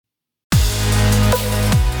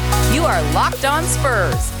are Locked On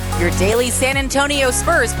Spurs, your daily San Antonio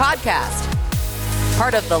Spurs podcast.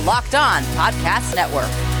 Part of the Locked On Podcast Network,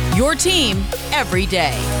 your team every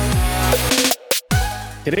day.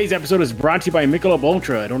 Today's episode is brought to you by Michelob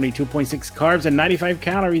Ultra. At only 2.6 carbs and 95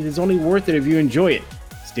 calories, it's only worth it if you enjoy it.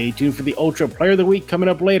 Stay tuned for the Ultra Player of the Week coming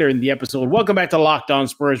up later in the episode. Welcome back to Locked On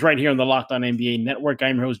Spurs right here on the Locked On NBA Network.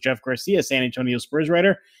 I'm your host, Jeff Garcia, San Antonio Spurs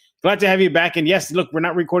writer. Glad to have you back. And yes, look, we're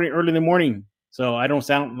not recording early in the morning, so I don't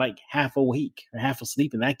sound like half awake or half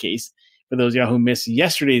asleep in that case. For those of y'all who missed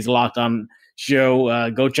yesterday's Locked On show,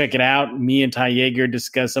 go check it out. Me and Ty Yeager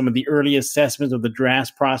discussed some of the early assessments of the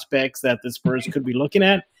draft prospects that the Spurs could be looking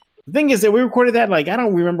at. The thing is that we recorded that, I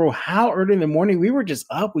don't remember how early in the morning. We were just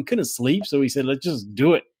up. We couldn't sleep, so we said, let's just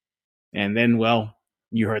do it. And then, well,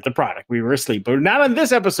 you heard the product. We were asleep. But not on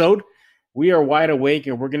this episode. We are wide awake,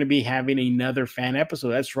 and we're going to be having another fan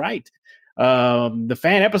episode. That's right. The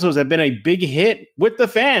fan episodes have been a big hit with the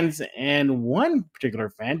fans, and one particular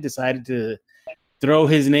fan decided to throw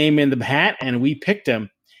his name in the hat, and we picked him.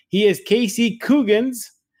 He is Casey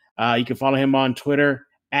Coogan's. You can follow him on Twitter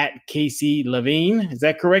at Casey Levine. Is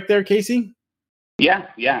that correct there, Casey? Yeah,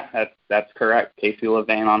 that's correct. Casey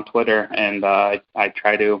Levine on Twitter, and I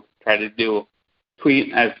try to do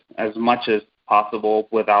tweet as much as possible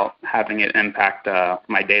without having it impact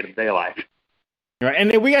my day-to-day life. Right,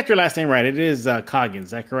 and then we got your last name right. It is Coggins.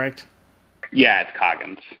 Is that correct? Yeah, it's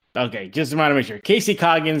Coggins. Okay, just want to make sure. Casey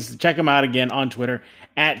Coggins, check him out again on Twitter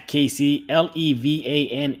at Casey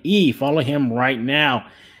Levane. Follow him right now.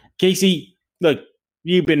 Casey, look,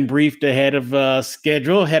 you've been briefed ahead of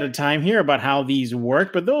schedule, ahead of time here about how these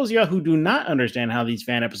work. But those of y'all who do not understand how these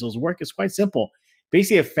fan episodes work, it's quite simple.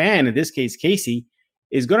 Basically, a fan, in this case, Casey,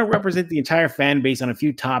 is going to represent the entire fan base on a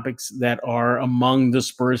few topics that are among the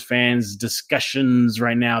Spurs fans' discussions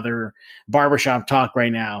right now. They're barbershop talk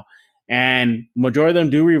right now. And majority of them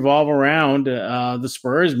do revolve around the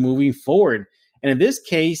Spurs moving forward. And in this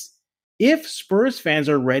case, if Spurs fans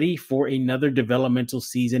are ready for another developmental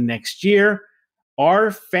season next year,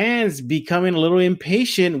 are fans becoming a little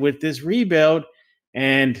impatient with this rebuild?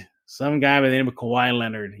 And some guy by the name of Kawhi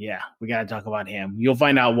Leonard, yeah, we got to talk about him. You'll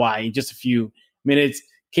find out why in just a few minutes.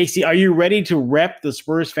 Casey, are you ready to rep the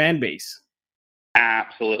Spurs fan base?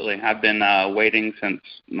 Absolutely. I've been waiting since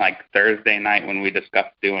Thursday night when we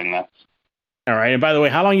discussed doing this. All right. And by the way,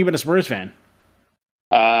 how long have you been a Spurs fan?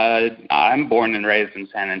 I'm born and raised in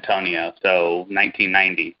San Antonio, so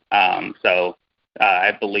 1990.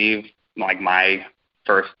 I believe my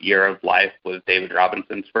first year of life was David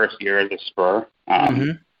Robinson's first year as a Spur.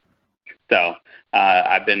 So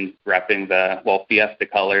I've been repping the Fiesta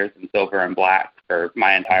colors and silver and black for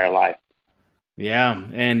my entire life. Yeah,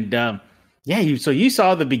 and so you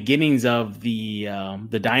saw the beginnings of the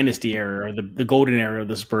dynasty era, or the golden era of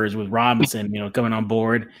the Spurs with Robinson, coming on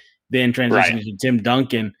board, then transitioning to Tim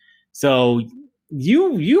Duncan. So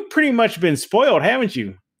you pretty much been spoiled, haven't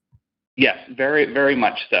you? Yes, very, very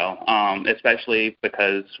much so. Especially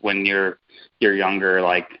because when you're younger,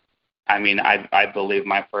 I believe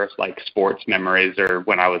my first sports memories are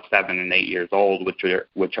when I was 7 and 8 years old,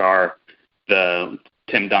 which are the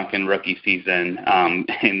Tim Duncan rookie season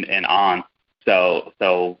and on.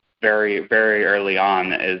 So very, very early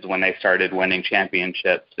on is when they started winning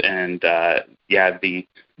championships, and the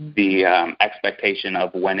expectation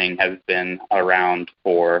of winning has been around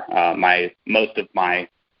for most of my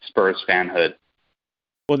Spurs fanhood.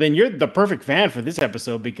 Well, then you're the perfect fan for this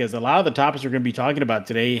episode, because a lot of the topics we're going to be talking about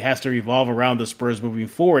today has to revolve around the Spurs moving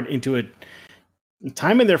forward into a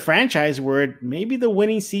time in their franchise where maybe the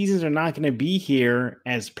winning seasons are not going to be here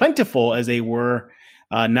as plentiful as they were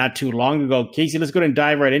not too long ago. Casey, let's go ahead and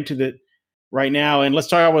dive right into it right now. And let's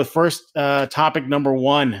start out with first topic number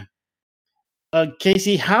one.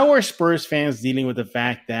 Casey, how are Spurs fans dealing with the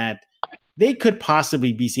fact that they could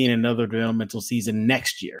possibly be seeing another developmental season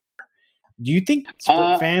next year? Do you think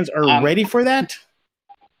fans are ready for that?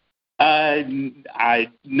 I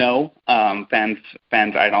know fans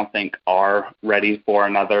I don't think are ready for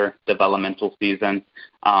another developmental season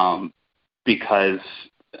because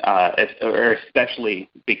especially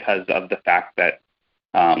because of the fact that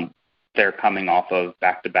they're coming off of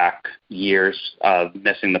back-to-back years of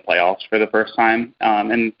missing the playoffs for the first time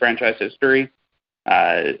in franchise history.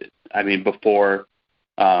 Before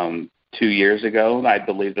 2 years ago, I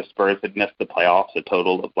believe the Spurs had missed the playoffs a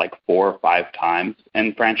total of 4 or 5 times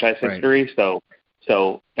in franchise history. Right.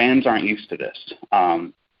 So fans aren't used to this.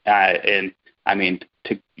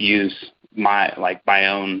 To use my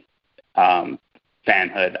own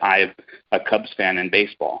fanhood, I'm a Cubs fan in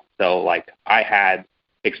baseball. So I had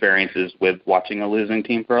experiences with watching a losing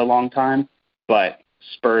team for a long time, but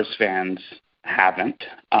Spurs fans haven't.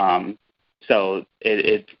 So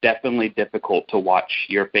it's definitely difficult to watch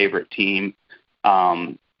your favorite team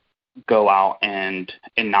go out and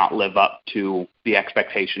not live up to the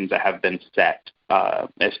expectations that have been set,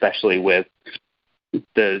 especially with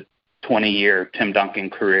the 20-year Tim Duncan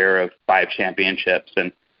career of 5 championships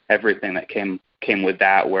and everything that came with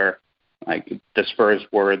that, where like the Spurs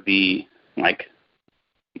were the like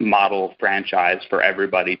model franchise for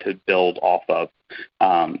everybody to build off of.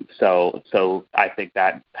 So I think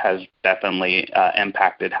that has definitely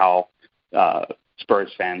impacted how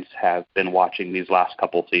Spurs fans have been watching these last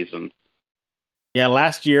couple seasons. Yeah,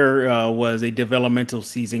 last year was a developmental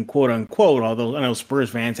season, quote unquote. Although I know Spurs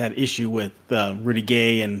fans had issue with Rudy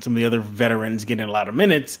Gay and some of the other veterans getting a lot of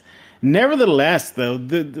minutes. Nevertheless, though,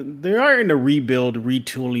 they are in a rebuild,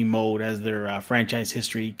 retooling mode as their franchise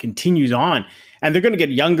history continues on, and they're going to get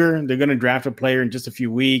younger. They're going to draft a player in just a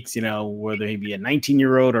few weeks. Whether he be a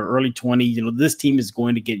 19-year-old or early 20s. This team is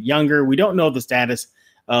going to get younger. We don't know the status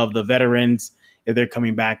of the veterans, if they're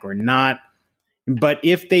coming back or not. But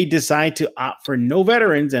if they decide to opt for no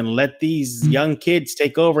veterans and let these young kids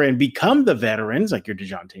take over and become the veterans, like your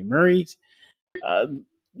DeJounte Murray's,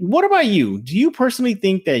 what about you? Do you personally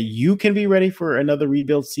think that you can be ready for another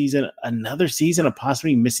rebuild season, another season of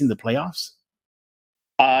possibly missing the playoffs?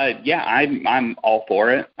 Yeah, I'm all for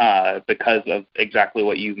it because of exactly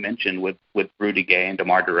what you mentioned with Rudy Gay and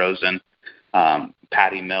DeMar DeRozan,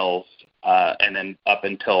 Patty Mills, and then up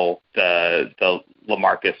until the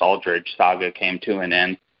LaMarcus Aldridge saga came to an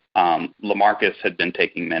end, LaMarcus had been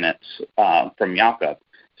taking minutes from Jakob.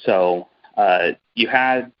 So you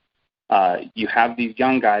have these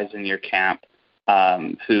young guys in your camp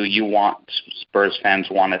who Spurs fans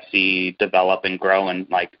want to see develop and grow, and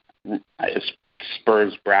like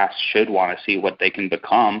Spurs brass should want to see what they can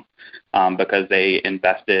become because they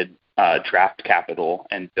invested draft capital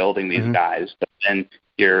in building these guys. But then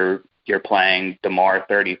you're playing DeMar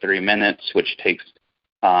 33 minutes, which takes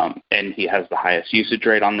and he has the highest usage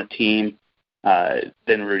rate on the team.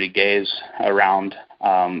 Then Rudy Gay's around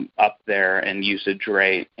up there in usage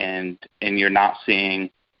rate, and you're not seeing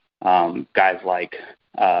guys like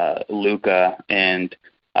Luka and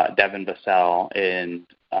Devin Vassell and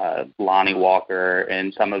Lonnie Walker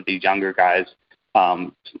and some of these younger guys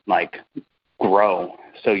grow.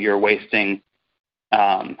 So you're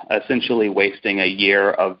essentially wasting a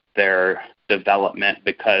year of their development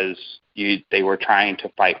because they were trying to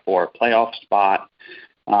fight for a playoff spot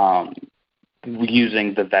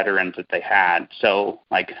using the veterans that they had. So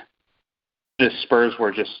the Spurs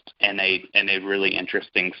were just in a really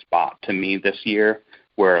interesting spot to me this year,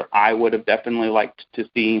 where I would have definitely liked to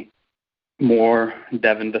see more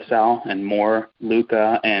Devin Vassell and more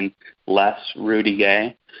Luka and less Rudy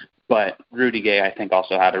Gay. But Rudy Gay, I think,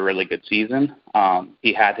 also had a really good season.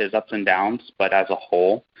 He had his ups and downs, but as a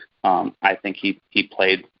whole, I think he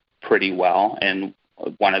played pretty well. And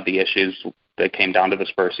one of the issues that came down to the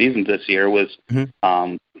Spurs season this year was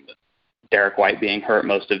Derek White being hurt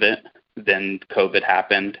most of it. Then COVID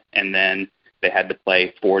happened, and then they had to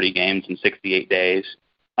play 40 games in 68 days.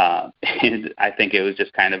 And I think it was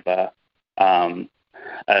just kind of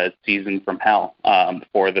a season from hell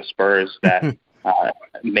for the Spurs that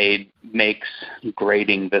makes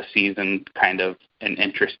grading this season kind of an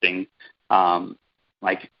interesting,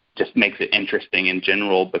 just makes it interesting in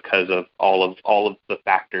general because of all of the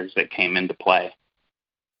factors that came into play.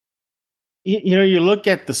 You look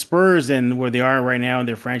at the Spurs and where they are right now in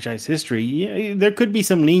their franchise history, there could be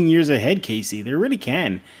some lean years ahead, Casey. There really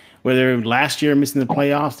can. Whether last year missing the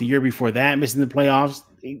playoffs, the year before that missing the playoffs,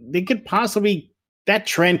 that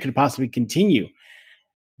trend could possibly continue.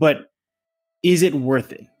 But is it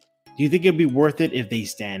worth it? Do you think it'd be worth it if they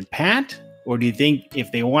stand pat? Or do you think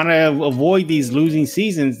if they want to avoid these losing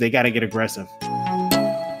seasons, they got to get aggressive?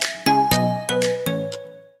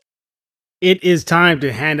 It is time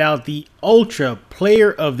to hand out the Ultra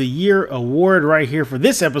Player of the Year award right here for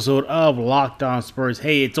this episode of Locked On Spurs.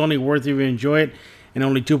 Hey, it's only worth it if you enjoy it. And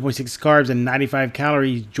only 2.6 carbs and 95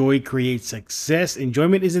 calories. Joy creates success.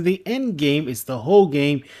 Enjoyment isn't the end game, it's the whole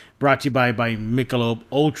game. Brought to you by Michelob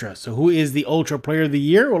Ultra. So who is the Ultra Player of the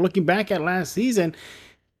Year? Well, looking back at last season,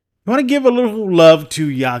 I want to give a little love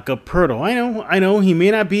to Jakob Poeltl. I know he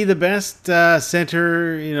may not be the best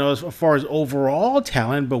center, as far as overall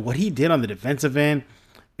talent, but what he did on the defensive end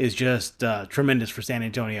is just tremendous for San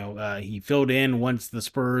Antonio. He filled in once the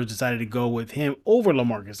Spurs decided to go with him over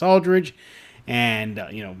LaMarcus Aldridge, and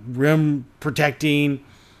rim protecting,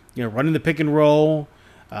 running the pick and roll,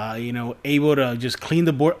 able to just clean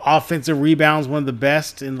the board. Offensive rebounds, one of the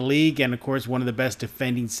best in the league, and of course one of the best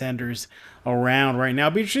defending centers around right now.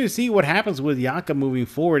 Be interesting to see what happens with Yaka moving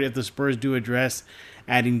forward if the Spurs do address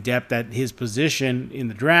adding depth at his position in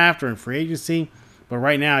the draft or in free agency. But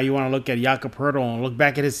right now, you want to look at Jakob Poeltl and look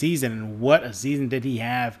back at his season, and what a season did he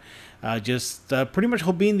have. Pretty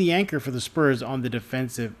much being the anchor for the Spurs on the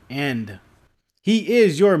defensive end. He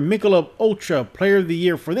is your Michelob Ultra Player of the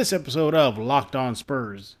Year for this episode of Locked On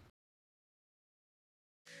Spurs.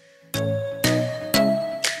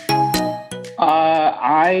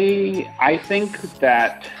 I think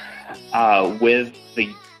that with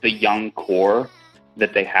the young core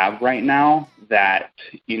that they have right now, that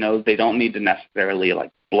they don't need to necessarily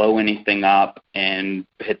like blow anything up and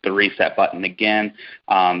hit the reset button again.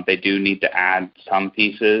 They do need to add some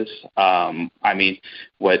pieces.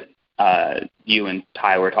 What you and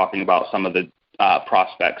Ty were talking about, some of the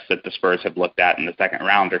prospects that the Spurs have looked at in the second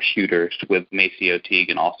round are shooters with Maceo Teague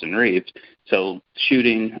and Austin Reeves. So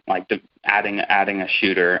shooting, adding a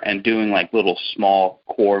shooter and doing like little small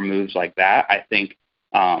core moves like that, I think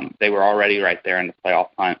they were already right there in the playoff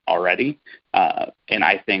hunt already. And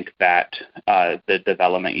I think that the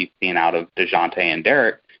development you've seen out of DeJounte and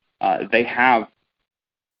Derek, they have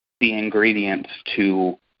the ingredients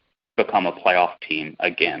to become a playoff team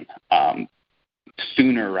again.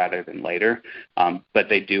 Sooner rather than later, but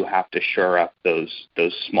they do have to shore up those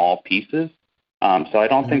small pieces. So I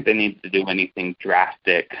don't think they need to do anything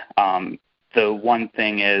drastic. The one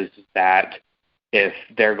thing is that if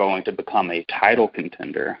they're going to become a title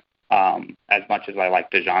contender, as much as I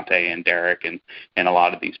like DeJounte and Derek and a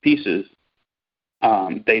lot of these pieces,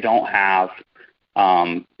 they don't have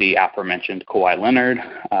the aforementioned Kawhi Leonard,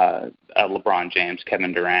 LeBron James,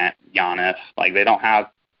 Kevin Durant, Giannis. They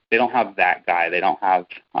don't have that guy. They don't have,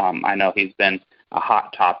 I know he's been a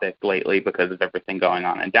hot topic lately because of everything going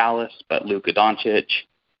on in Dallas, but Luka Doncic,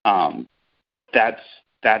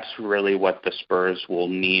 that's really what the Spurs will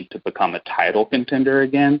need to become a title contender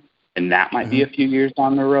again. And that might be a few years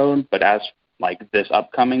down the road, but as this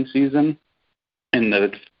upcoming season and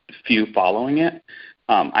the few following it,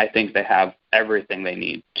 I think they have everything they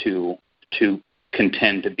need to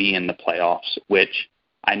contend to be in the playoffs, which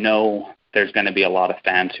I know there's going to be a lot of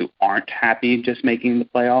fans who aren't happy just making the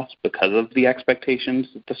playoffs because of the expectations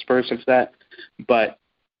that the Spurs have set. But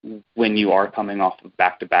when you are coming off of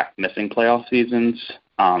back-to-back missing playoff seasons,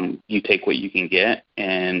 you take what you can get,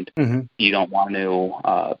 and you don't want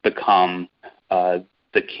to become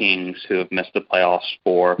the Kings who have missed the playoffs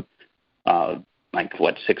for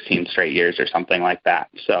 16 straight years or something like that.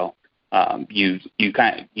 So you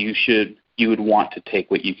would want to take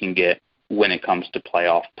what you can get when it comes to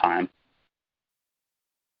playoff time.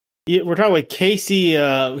 Yeah, we're talking with Casey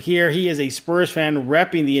here. He is a Spurs fan,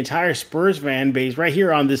 repping the entire Spurs fan base right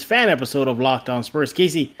here on this fan episode of Locked On Spurs.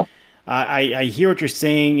 Casey, I hear what you're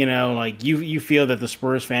saying. You feel that the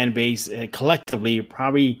Spurs fan base collectively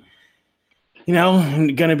probably,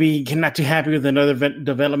 going to be not too happy with another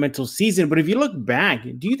developmental season. But if you look back,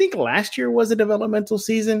 do you think last year was a developmental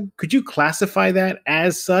season? Could you classify that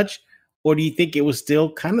as such? Or do you think it was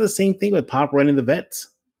still kind of the same thing with Pop running the vets?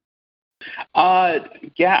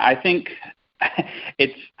 Yeah, I think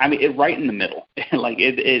it's right in the middle.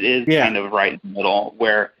 It is kind of right in the middle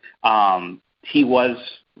where he was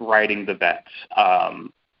riding the vets.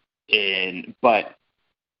 But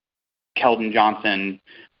Keldon Johnson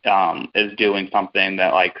is doing something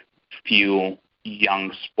that few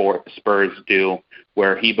young Spurs do,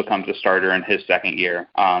 where he becomes a starter in his second year.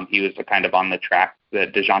 He was kind of on the track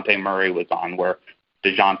that DeJounte Murray was on, where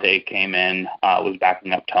DeJounte came in, was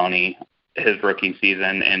backing up Tony his rookie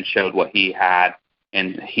season and showed what he had,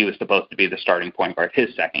 and he was supposed to be the starting point guard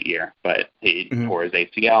his second year, but he tore his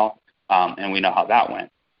ACL, and we know how that went.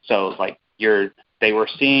 So they were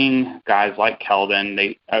seeing guys like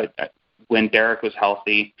Keldon. When Derek was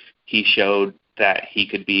healthy, he showed that he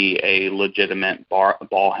could be a legitimate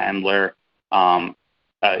ball handler.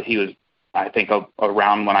 He was, I think,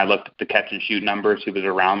 around, when I looked at the catch and shoot numbers, he was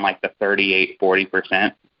around the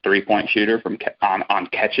 38-40% 3-point shooter on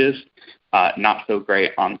catches. Not so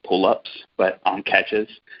great on pull-ups, but on catches.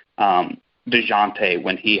 DeJounte,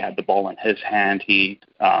 when he had the ball in his hand, he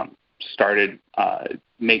started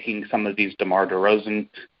making some of these DeMar DeRozan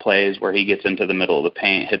plays where he gets into the middle of the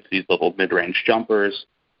paint, hits these little mid-range jumpers.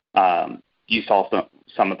 You saw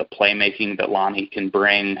some of the playmaking that Lonnie can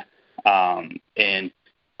bring, and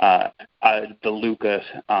the Luka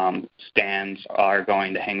stands are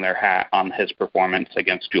going to hang their hat on his performance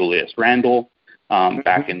against Julius Randle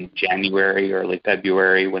back in January, early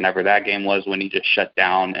February, whenever that game was, when he just shut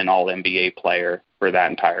down an all-NBA player for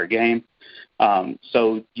that entire game.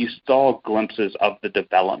 So you saw glimpses of the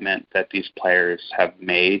development that these players have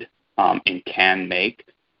made and can make.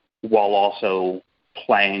 while also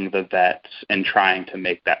playing the vets and trying to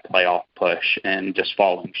make that playoff push and just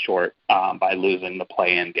falling short by losing the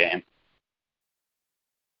play-in game.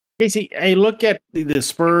 Casey, I look at the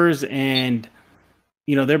Spurs and,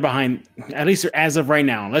 they're behind, at least as of right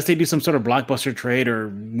now, unless they do some sort of blockbuster trade or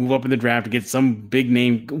move up in the draft to get some big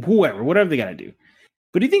name, whatever they got to do.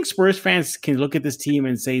 But do you think Spurs fans can look at this team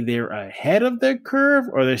and say they're ahead of the curve,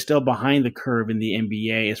 or they're still behind the curve in the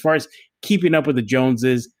NBA as far as keeping up with the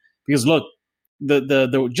Joneses? Because look,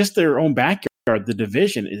 the just their own backyard, the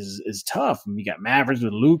division is tough. You got Mavericks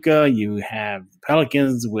with Luka, you have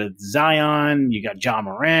Pelicans with Zion, you got Ja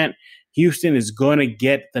Morant. Houston is going to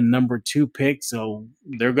get the number 2 pick, so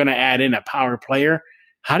they're going to add in a power player.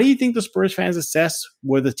 How do you think the Spurs fans assess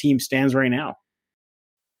where the team stands right now?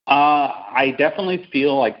 I definitely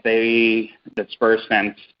feel like the Spurs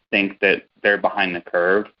fans think that they're behind the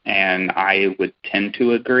curve, and I would tend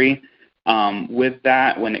to agree with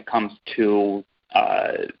that when it comes to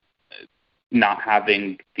not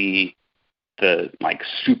having the like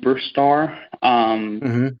superstar.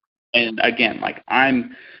 And again, like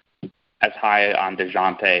I'm as high on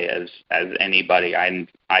DeJounte as anybody I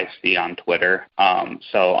see on Twitter.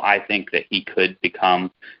 So I think that he could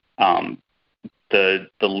become the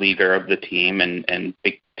leader of the team and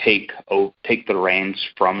take the reins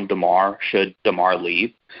from DeMar should DeMar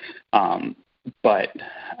leave. But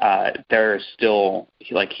there's still,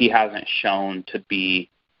 like, he hasn't shown to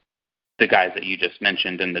be the guys that you just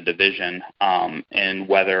mentioned in the division. And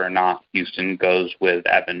whether or not Houston goes with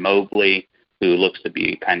Evan Mobley, who looks to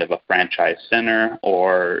be kind of a franchise center,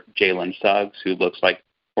 or Jalen Suggs,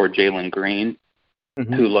 or Jalen Green,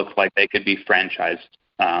 who looks like they could be franchise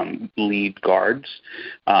lead guards.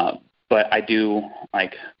 But I do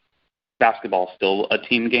like basketball is still a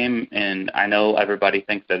team game, and I know everybody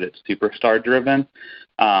thinks that it's superstar driven.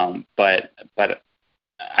 But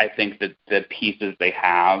I think that the pieces they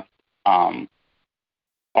have are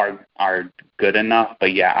good enough.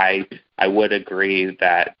 But yeah, I would agree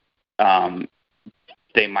that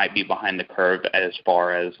they might be behind the curve as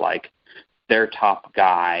far as like their top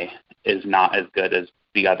guy is not as good as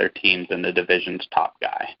the other teams in the division's top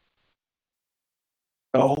guy.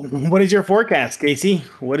 Oh, what is your forecast, Casey?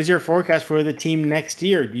 What is your forecast for the team next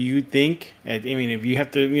year? Do you think? I mean, if you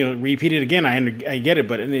have to, repeat it again, I get it,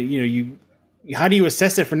 but how do you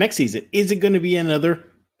assess it for next season? Is it going to be another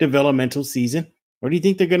developmental season, or do you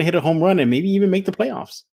think they're going to hit a home run and maybe even make the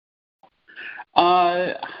playoffs?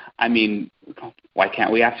 I mean, why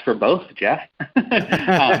can't we ask for both, Jeff?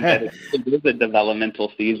 It is a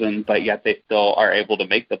developmental season, but yet they still are able to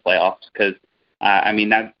make the playoffs because, I mean,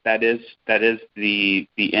 that is the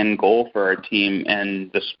end goal for our team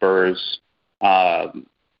and the Spurs,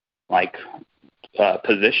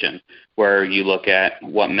 position, where you look at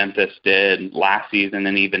what Memphis did last season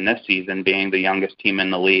and even this season, being the youngest team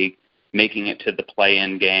in the league, making it to the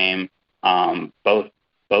play-in game. Both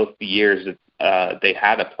years they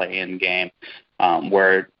had a play-in game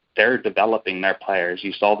where they're developing their players.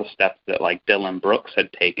 You saw the steps that like Dylan Brooks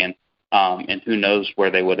had taken, and who knows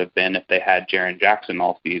where they would have been if they had Jaren Jackson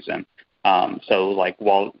all season. So like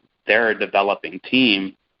while they're a developing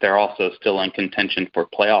team, they're also still in contention for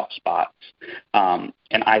playoff spots.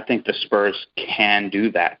 And I think the Spurs can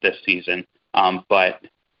do that this season. But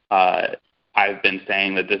I've been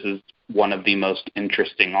saying that this is one of the most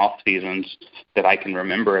interesting off seasons that I can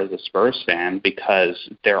remember as a Spurs fan, because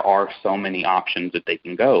there are so many options that they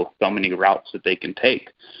can go, so many routes that they can take.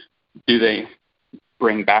 Do they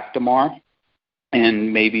bring back DeMar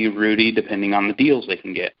and maybe Rudy, depending on the deals they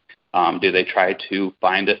can get? Do they try to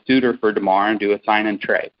find a suitor for DeMar and do a sign and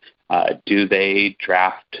trade? Do they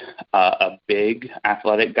draft a big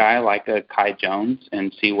athletic guy like a Kai Jones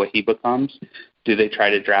and see what he becomes? Do they try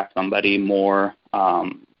to draft somebody more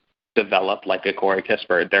developed like a Corey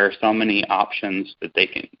Kispert? There are so many options that they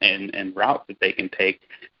can and routes that they can take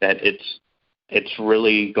that it's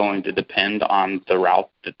really going to depend on the route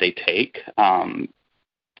that they take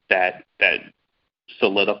that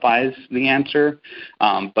solidifies the answer.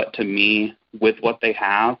 But to me, with what they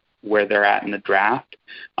have, where they're at in the draft,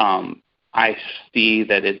 I see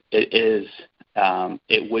that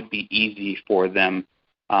it would be easy for them,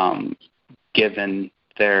 given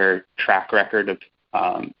their track record of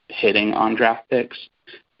hitting on draft picks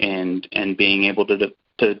and being able to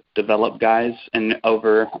develop guys and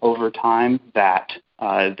over time, that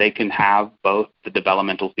they can have both the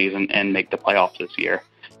developmental season and make the playoffs this year.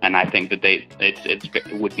 And I think that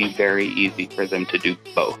it would be very easy for them to do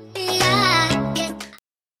both.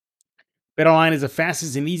 BetOnline is the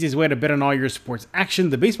fastest and easiest way to bet on all your sports action.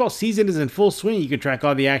 The baseball season is in full swing. You can track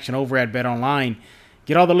all the action over at BetOnline.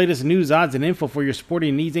 Get all the latest news, odds, and info for your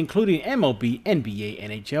sporting needs, including MLB, NBA,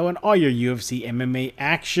 NHL, and all your UFC MMA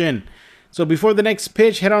action. So before the next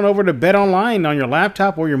pitch, head on over to Bet Online on your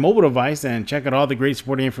laptop or your mobile device and check out all the great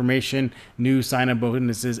sporting information, news, sign-up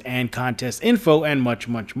bonuses, and contest info, and much,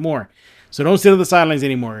 much more. So don't sit on the sidelines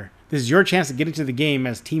anymore. This is your chance to get into the game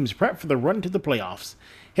as teams prep for the run to the playoffs.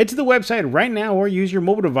 Head to the website right now or use your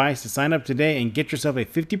mobile device to sign up today and get yourself a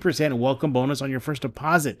 50% welcome bonus on your first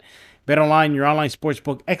deposit. BetOnline, your online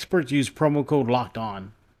sportsbook experts, use promo code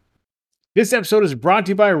LOCKEDON. This episode is brought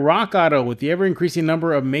to you by Rock Auto. With the ever-increasing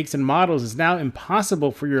number of makes and models, it's now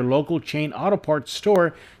impossible for your local chain auto parts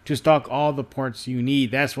store to stock all the parts you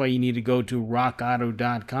need. That's why you need to go to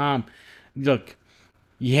rockauto.com. Look,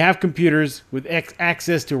 you have computers with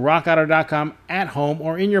access to rockauto.com at home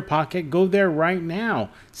or in your pocket. Go there right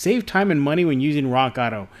now. Save time and money when using Rock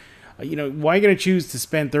Auto. Why are you going to choose to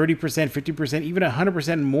spend 30%, 50%, even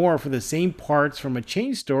 100% more for the same parts from a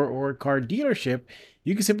chain store or a car dealership?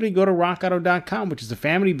 You can simply go to rockauto.com, which is a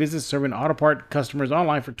family business serving auto part customers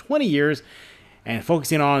online for 20 years and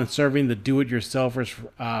focusing on serving the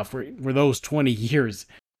do-it-yourselfers for those 20 years.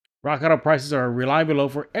 Rock Auto prices are reliably low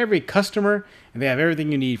for every customer, and they have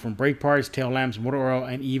everything you need from brake parts, tail lamps, motor oil,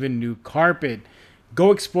 and even new carpet.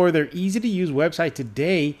 Go explore their easy-to-use website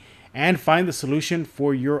today and find the solution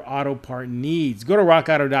for your auto part needs. Go to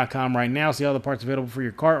rockauto.com right now, see all the parts available for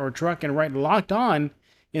your car or truck, and write Locked On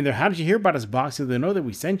in their How Did You Hear About Us box so they know that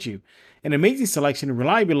we sent you. An amazing selection,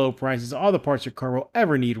 reliably low prices, all the parts your car will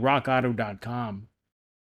ever need. rockauto.com.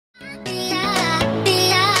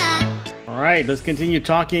 All right, let's continue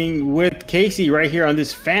talking with Casey right here on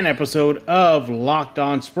this fan episode of Locked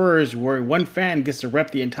On Spurs, where one fan gets to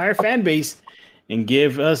rep the entire fan base and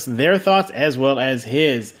give us their thoughts as well as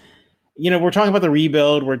his. We're talking about the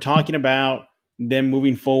rebuild. We're talking about them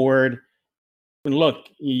moving forward. And look,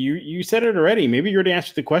 you said it already. Maybe you're to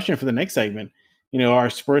answer the question for the next segment. Are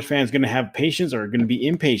Spurs fans going to have patience or going to be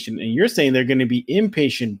impatient? And you're saying they're going to be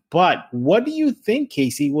impatient. But what do you think,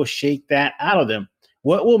 Casey, will shake that out of them?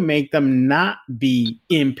 What will make them not be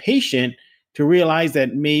impatient to realize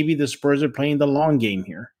that maybe the Spurs are playing the long game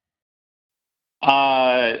here?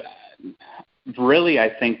 Really, I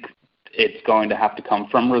think it's going to have to come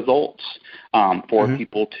from results for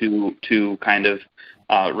people to kind of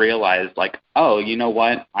realize, like, oh, you know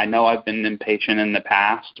what? I know I've been impatient in the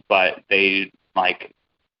past, but if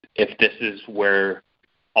this is where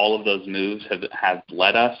all of those moves have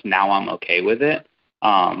led us, now I'm okay with it.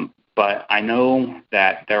 But I know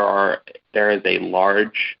that there is a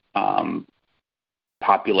large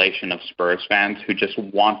population of Spurs fans who just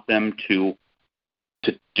want them to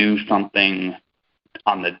do something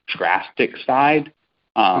on the drastic side.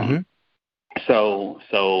 So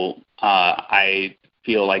I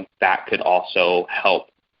feel like that could also help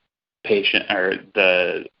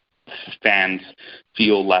the fans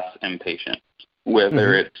feel less impatient,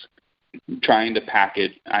 whether it's trying to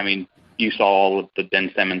package. I mean, you saw all of the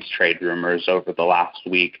Ben Simmons trade rumors over the last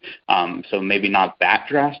week, so maybe not that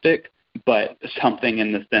drastic, but something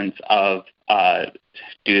in the sense of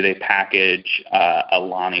do they package a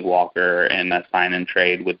Lonnie Walker and a sign and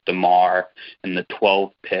trade with DeMar and the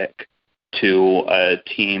 12th pick to a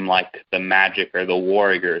team like the Magic or the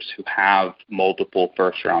Warriors who have multiple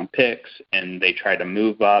first-round picks, and they try to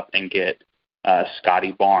move up and get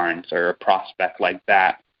Scotty Barnes or a prospect like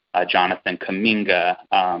that, Jonathan Kuminga,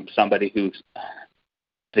 somebody who's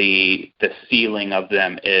the ceiling of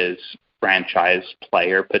them is franchise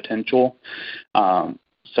player potential.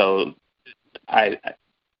 So I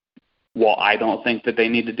don't think that they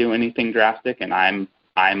need to do anything drastic, and I'm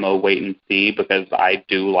a wait and see because I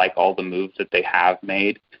do like all the moves that they have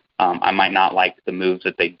made. I might not like the moves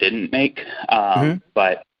that they didn't make,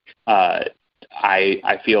 but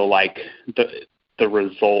I feel like the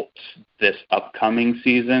results this upcoming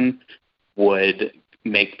season would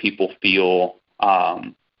make people feel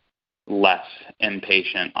less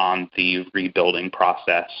impatient on the rebuilding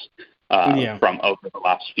process from over the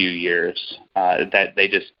last few years. That they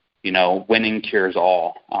just, winning cures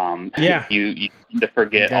all. You need to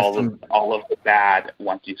forget all of the bad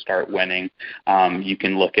once you start winning. You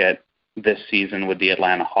can look at this season with the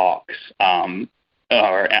Atlanta Hawks.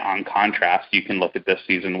 Or on contrast, you can look at this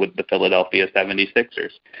season with the Philadelphia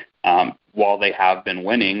 76ers. While they have been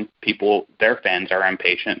winning, their fans are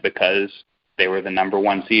impatient because they were the number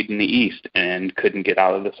one seed in the East and couldn't get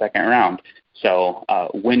out of the second round. So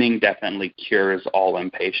winning definitely cures all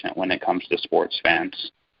impatient when it comes to sports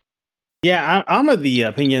fans. Yeah, I'm of the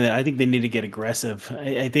opinion that I think they need to get aggressive.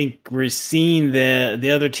 I think we're seeing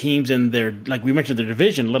the other teams in their, like we mentioned, their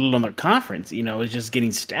division, let alone their conference, is just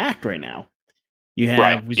getting stacked right now. You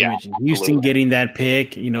Right. have, as you Yeah. mentioned, Houston Absolutely. getting that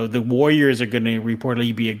pick. The Warriors are going to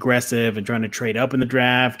reportedly be aggressive and trying to trade up in the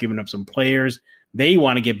draft, giving up some players. They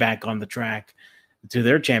want to get back on the track to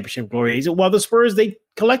their championship glory. While the Spurs, they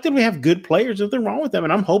collectively have good players. Nothing wrong with them.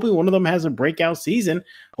 And I'm hoping one of them has a breakout season.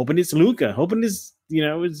 Hoping it's Luka. Hoping it's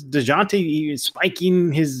DeJounte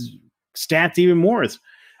spiking his stats even more.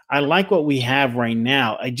 I like what we have right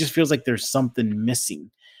now. It just feels like there's something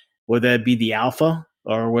missing, whether that be the alpha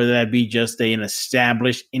or whether that be just an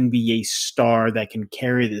established NBA star that can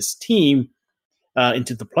carry this team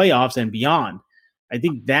into the playoffs and beyond. I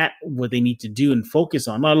think that what they need to do and focus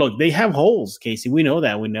on. Now, look, they have holes, Casey. We know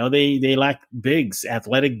that. We know they lack bigs,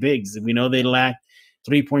 athletic bigs. We know they lack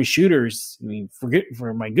 3-point shooters. I mean,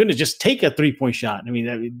 for my goodness, just take a 3-point shot. I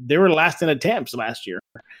mean, they were last in attempts last year.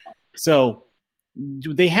 So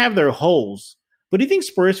they have their holes. But do you think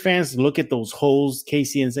Spurs fans look at those holes,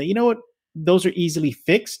 Casey, and say, you know what, those are easily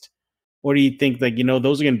fixed? Or do you think that,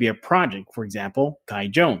 those are going to be a project? For example, Kai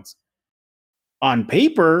Jones. On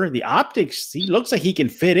paper, the optics, he looks like he can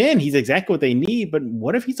fit in. He's exactly what they need. But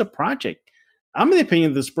what if he's a project? I'm of the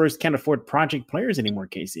opinion the Spurs can't afford project players anymore,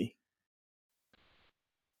 Casey.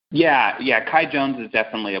 Yeah. Kai Jones is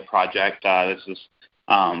definitely a project. I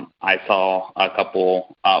saw a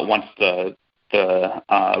couple once the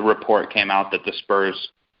report came out that the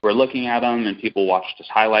Spurs were looking at him and people watched his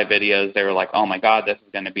highlight videos. They were like, "Oh my God, this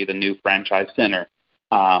is going to be the new franchise center."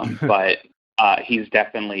 But he's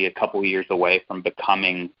definitely a couple years away from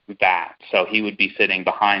becoming that. So he would be sitting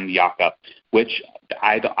behind Jakob, which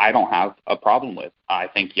I don't have a problem with. I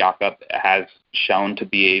think Jakob has shown to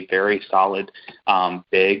be a very solid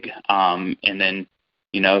big. And then,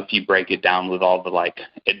 if you break it down with all the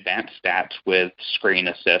advanced stats with screen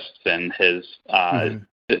assists and his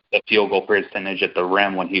the field goal percentage at the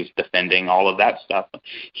rim when he's defending, all of that stuff,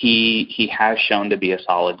 he has shown to be a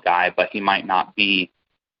solid guy, but he might not be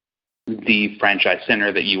the franchise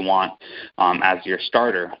center that you want as your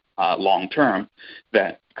starter long term.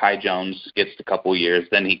 That Kai Jones gets a couple years,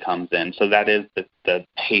 then he comes in. So that is the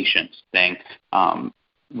patience thing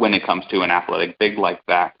when it comes to an athletic big like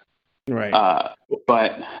that. Right.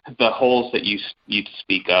 But the holes that you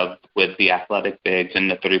speak of with the athletic bigs and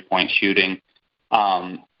the 3-point shooting,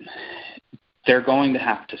 they're going to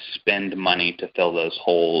have to spend money to fill those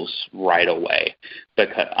holes right away.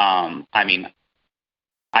 Because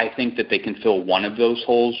I think that they can fill one of those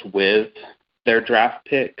holes with their draft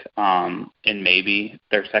pick and maybe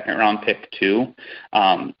their second round pick too,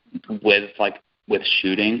 with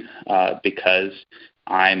shooting because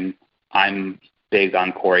I'm big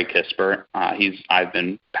on Corey Kispert. I've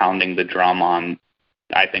been pounding the drum on.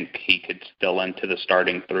 I think he could fill into the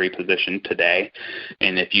starting 3 position today,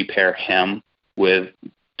 and if you pair him with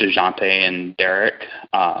DeJounte and Derek,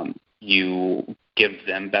 you give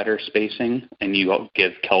them better spacing, and you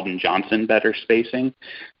give Keldon Johnson better spacing.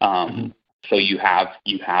 So you have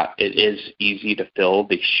it is easy to fill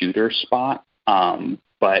the shooter spot,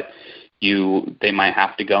 but they might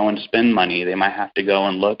have to go and spend money. They might have to go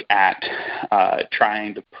and look at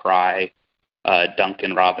trying to pry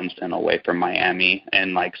Duncan Robinson away from Miami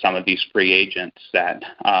and some of these free agents that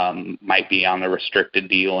might be on the restricted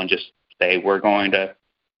deal and just say, we're going to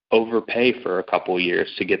overpay for a couple of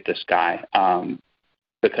years to get this guy.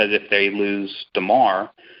 Because if they lose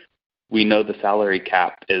DeMar, we know the salary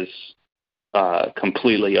cap is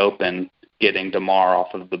completely open, getting DeMar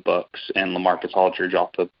off of the books and LaMarcus Aldridge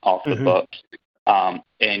off the books.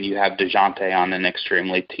 And you have DeJounte on an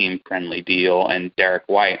extremely team-friendly deal and Derek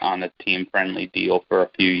White on a team-friendly deal for a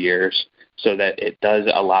few years, so that it does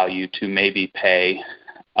allow you to maybe pay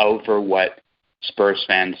over what Spurs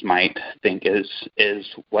fans might think is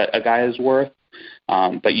what a guy is worth.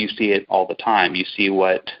 But you see it all the time. You see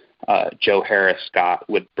what Joe Harris got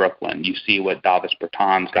with Brooklyn. You see what Davis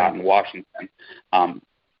Bertans got in Washington.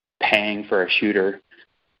 Paying for a shooter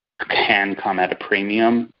can come at a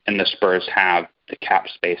premium, and the Spurs have the cap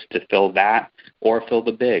space to fill that or fill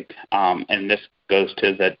the big. And this goes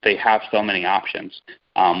to that they have so many options.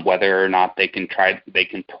 Whether or not they can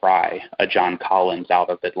pry a John Collins out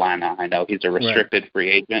of Atlanta. I know he's a restricted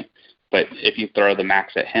free agent, but if you throw the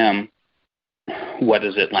max at him, what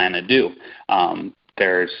does Atlanta do?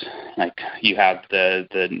 There's you have the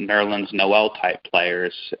Nerlens Noel type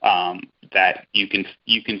players that you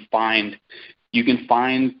can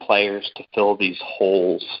find players to fill these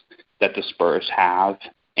holes that the Spurs have,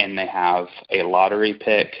 and they have a lottery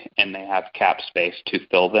pick and they have cap space to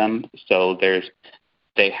fill them. So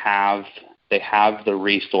they have the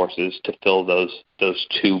resources to fill those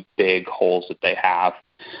 2 big holes that they have,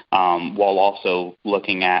 while also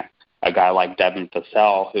looking at a guy like Devin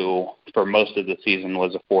Vassell, who for most of the season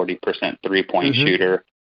was a 40% three-point shooter,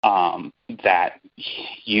 that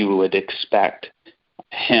you would expect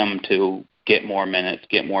him to get more minutes,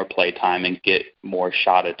 get more play time, and get more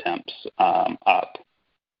shot attempts up.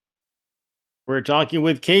 We're talking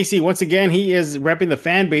with Casey. Once again, he is repping the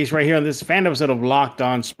fan base right here on this fan episode of Locked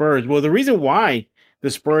On Spurs. Well, the reason why the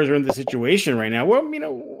Spurs are in this situation right now, well,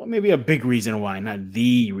 maybe a big reason why, not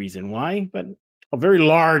the reason why, but a very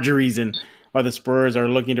large reason why the Spurs are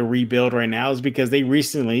looking to rebuild right now is because they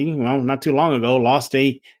recently, not too long ago, lost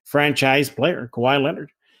a franchise player, Kawhi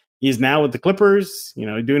Leonard. He's now with the Clippers,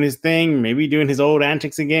 doing his thing, maybe doing his old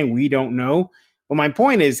antics again. We don't know. But my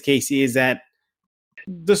point is, Casey, is that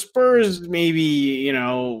the Spurs maybe,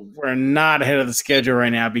 we're not ahead of the schedule right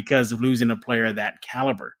now because of losing a player of that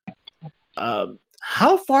caliber.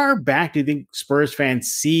 How far back do you think Spurs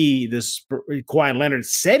fans see this Kawhi Leonard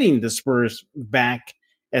setting the Spurs back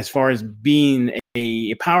as far as being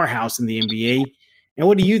a powerhouse in the NBA? And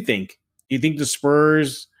what do you think? Do you think the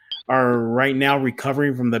Spurs are right now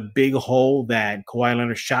recovering from the big hole that Kawhi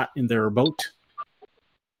Leonard shot in their boat?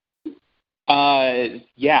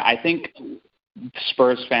 Yeah, I think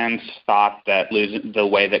Spurs fans thought that losing the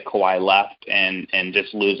way that Kawhi left and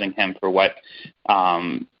just losing him for what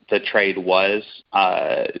the trade was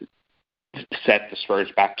set the Spurs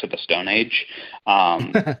back to the Stone Age.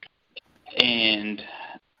 And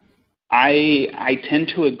I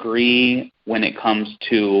tend to agree when it comes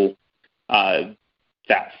to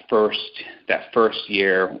that first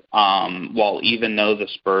year. While even though the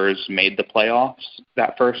Spurs made the playoffs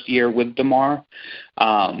that first year with DeMar,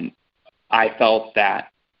 I felt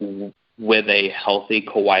that with a healthy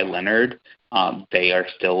Kawhi Leonard, they are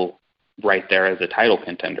still right there as a title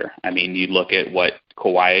contender. I mean, you look at what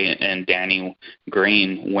Kawhi and Danny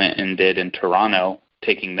Green went and did in Toronto,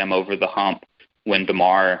 taking them over the hump when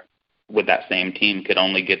DeMar with that same team could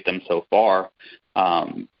only get them so far.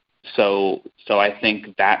 So I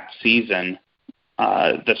think that season,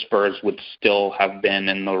 the Spurs would still have been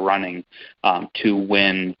in the running to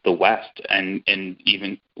win the West and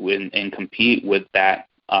even win and compete with that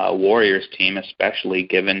Warriors team, especially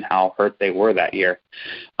given how hurt they were that year.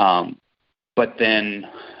 But then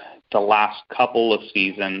the last couple of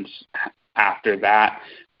seasons after that,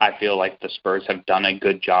 I feel like the Spurs have done a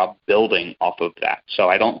good job building off of that. So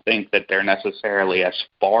I don't think that they're necessarily as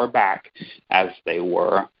far back as they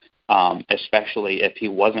were, especially if he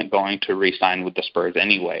wasn't going to re-sign with the Spurs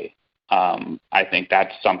anyway. I think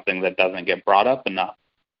that's something that doesn't get brought up enough,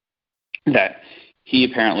 that he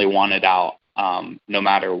apparently wanted out no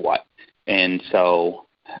matter what. And so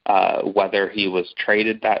whether he was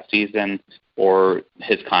traded that season or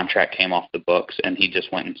his contract came off the books and he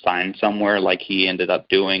just went and signed somewhere like he ended up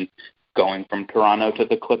doing, going from Toronto to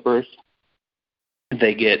the Clippers,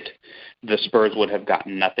 the Spurs would have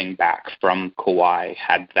gotten nothing back from Kawhi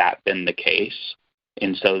had that been the case.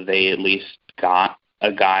 And so they at least got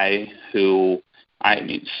a guy who,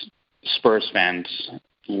 Spurs fans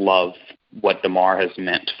love what DeMar has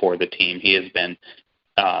meant for the team. He has been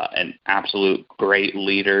an absolute great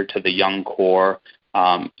leader to the young core.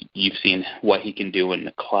 You've seen what he can do in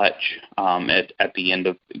the clutch at the end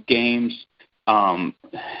of games.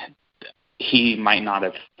 He might not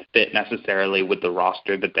have fit necessarily with the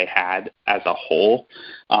roster that they had as a whole,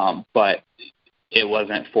 but it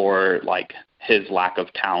wasn't for like his lack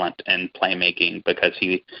of talent and playmaking, because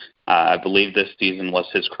he, I believe this season was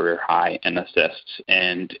his career high in assists,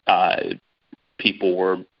 and people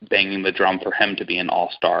were banging the drum for him to be an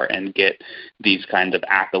all-star and get these kind of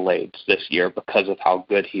accolades this year because of how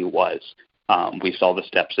good he was. We saw the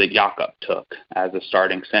steps that Jakob took as a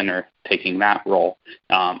starting center, taking that role.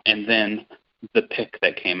 And then the pick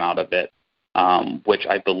that came out of it, which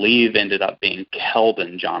I believe ended up being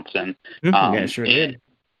Keldon Johnson. Yeah, sure did.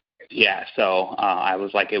 Yeah, so I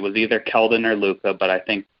was like, it was either Keldon or Luka, but I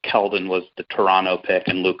think Keldon was the Toronto pick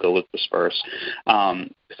and Luka was the Spurs.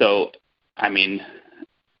 So, I mean,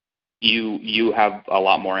 you have a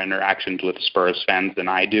lot more interactions with Spurs fans than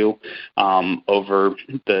I do over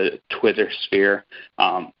the Twitter sphere.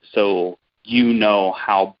 So you know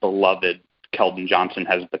how beloved Keldon Johnson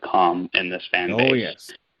has become in this fan base. Oh,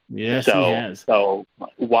 yes. Yes, he has. So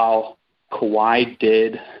while Kawhi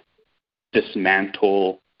did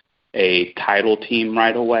dismantle a title team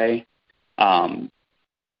right away,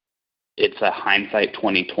 it's a hindsight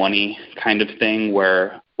 2020 kind of thing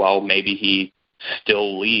where, well, maybe he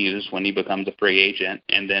still leaves when he becomes a free agent,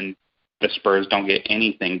 and then the Spurs don't get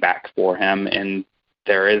anything back for him, and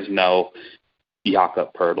there is no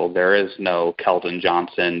Jakob Poeltl, there is no Keldon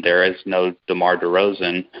Johnson, there is no DeMar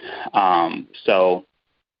DeRozan. So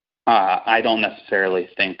I don't necessarily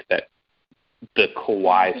think that the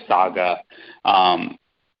Kawhi saga.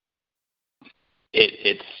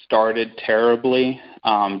 It started terribly,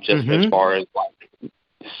 just as far as like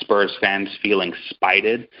Spurs fans feeling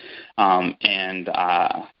spited, and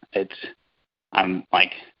it's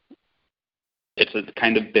a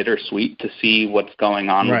kind of bittersweet to see what's going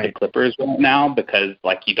on with the Clippers right now, because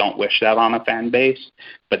like you don't wish that on a fan base,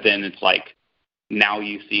 but then it's like now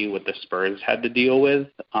you see what the Spurs had to deal with.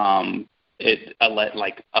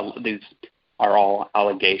 These are all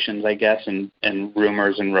allegations, I guess, and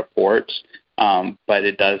rumors and reports. But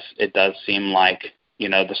it does seem like,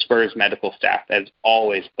 the Spurs medical staff has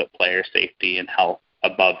always put player safety and health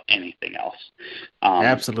above anything else.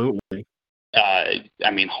 Absolutely.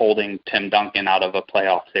 Holding Tim Duncan out of a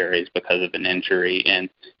playoff series because of an injury and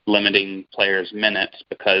limiting players' minutes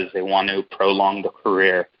because they want to prolong the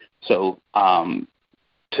career. So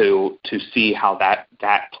to see how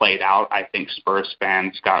that played out, I think Spurs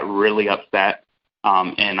fans got really upset,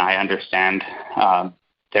 and I understand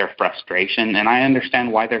their frustration, and I understand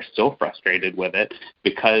why they're still frustrated with it,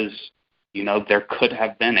 because there could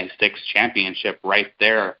have been a sixth championship right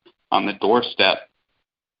there on the doorstep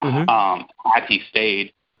had he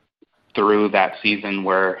stayed through that season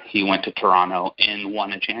where he went to Toronto and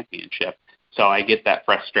won a championship. So I get that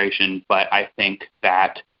frustration, but I think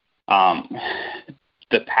that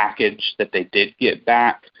the package that they did get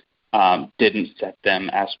back didn't set them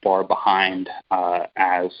as far behind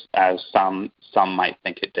as some might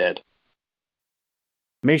think it did.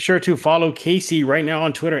 Make sure to follow Casey right now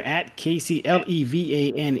on Twitter at Casey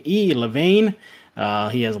Levane Levane.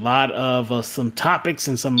 He has a lot of some topics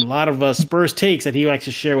and a lot of Spurs takes that he likes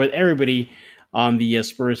to share with everybody on the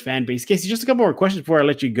Spurs fan base. Casey, just a couple more questions before I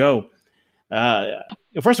let you go.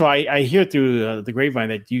 First of all, I hear through the grapevine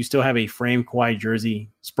that you still have a framed Kawhi jersey,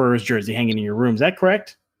 Spurs jersey, hanging in your room. Is that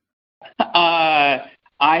correct? I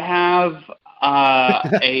have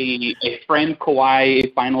a framed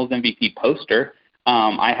Kawhi Finals MVP poster.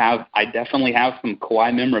 I definitely have some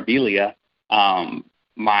Kawhi memorabilia. You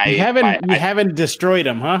haven't destroyed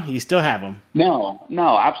them, huh? You still have them? No,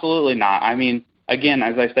 absolutely not. Again,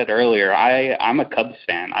 as I said earlier, I'm a Cubs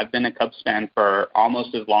fan. I've been a Cubs fan for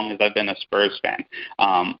almost as long as I've been a Spurs fan.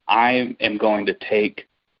 I am going to take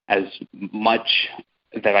as much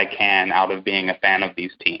that I can out of being a fan of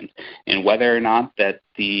these teams. And whether or not that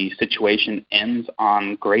the situation ends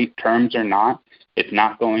on great terms or not, it's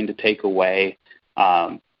not going to take away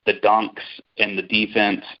the dunks and the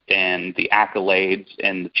defense and the accolades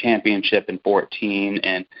and the championship in 14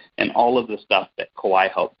 and all of the stuff that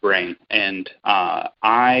Kawhi helped bring. And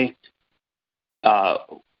I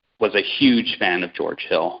was a huge fan of George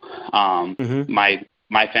Hill.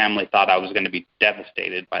 My family thought I was going to be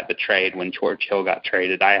devastated by the trade when George Hill got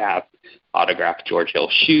traded. I have autographed George Hill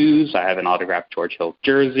shoes. I have an autographed George Hill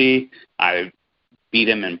jersey. I beat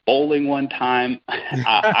him in bowling one time.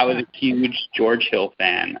 I was a huge George Hill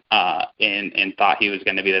fan and thought he was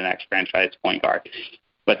going to be the next franchise point guard.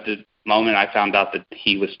 But the moment I found out that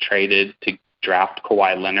he was traded to draft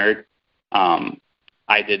Kawhi Leonard,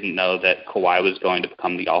 I didn't know that Kawhi was going to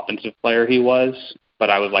become the offensive player he was. But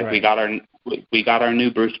I was like, we got our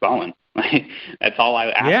new Bruce Bowen. That's all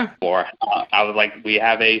I asked for. I was like, we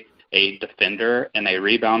have a defender and a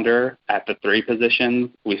rebounder at the three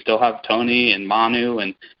position. We still have Tony and Manu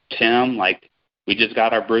and Tim. Like, we just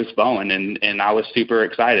got our Bruce Bowen, and I was super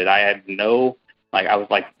excited. I had I was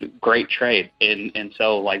like, great trade. And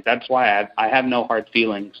so, like, that's why I have no hard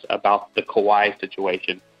feelings about the Kawhi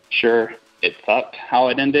situation. Sure, it sucked how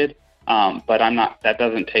it ended, but I'm not. That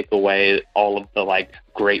doesn't take away all of the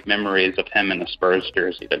great memories of him in the Spurs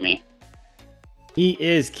jersey to me. He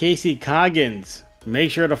is Casey Coggins.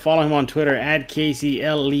 Make sure to follow him on Twitter at Casey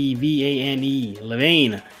Levane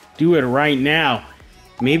Levane. Do it right now.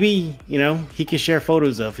 Maybe he can share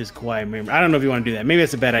photos of his Kawhi memory. I don't know if you want to do that. Maybe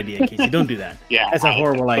that's a bad idea, Casey. Don't do that. That's a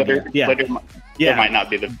horrible idea. Twitter might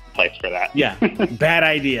not be the place for that. Bad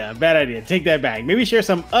idea. Take that back. Maybe share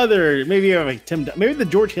some other. Maybe like Tim. Maybe the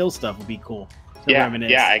George Hill stuff would be cool. I got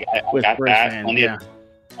that. Plenty of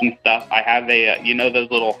stuff. I have those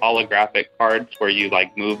little holographic cards where you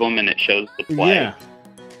move them and it shows the play.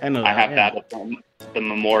 I know. I have that from the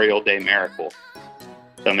Memorial Day Miracle.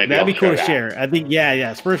 So maybe that'd be cool to share. I think,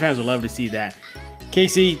 Spurs fans would love to see that.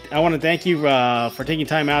 Casey, I want to thank you for taking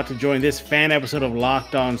time out to join this fan episode of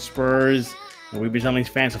Locked On Spurs. And we've been telling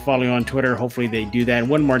fans to follow you on Twitter. Hopefully they do that.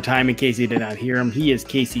 One more time in case you did not hear him. He is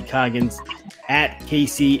Casey Coggins at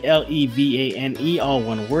Casey Levane, all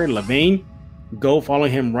one word, Levane. Go follow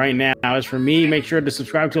him right now. As for me, make sure to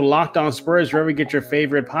subscribe to Locked On Spurs wherever you get your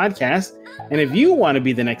favorite podcast. And if you want to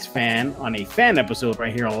be the next fan on a fan episode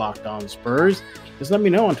right here on Locked On Spurs, just let me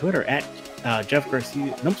know on Twitter at Jeff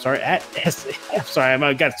Garcia. No, sorry, at I'm sorry,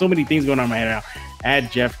 I've got so many things going on in my head now.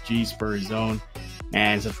 At Jeff G Spurs Zone.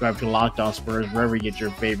 And subscribe to Locked On Spurs wherever you get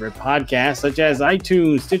your favorite podcasts, such as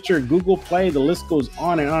iTunes, Stitcher, Google Play. The list goes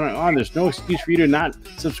on and on and on. There's no excuse for you to not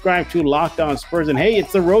subscribe to Locked On Spurs. And hey,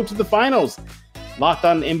 it's the road to the finals. Locked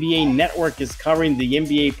On NBA Network is covering the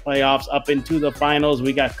NBA playoffs up into the finals.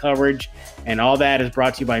 We got coverage, and all that is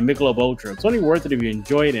brought to you by Michelob Ultra. It's only worth it if you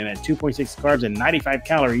enjoy it, and at 2.6 carbs and 95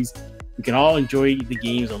 calories, we can all enjoy the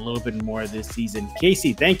games a little bit more this season.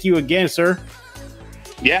 Casey, thank you again, sir.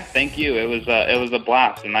 Yeah, thank you. It was a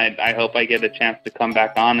blast, and I hope I get a chance to come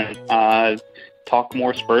back on and talk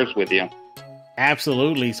more Spurs with you.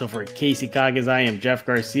 Absolutely. So for Casey Coggins, I am Jeff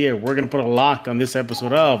Garcia. We're going to put a lock on this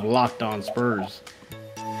episode of Locked On Spurs.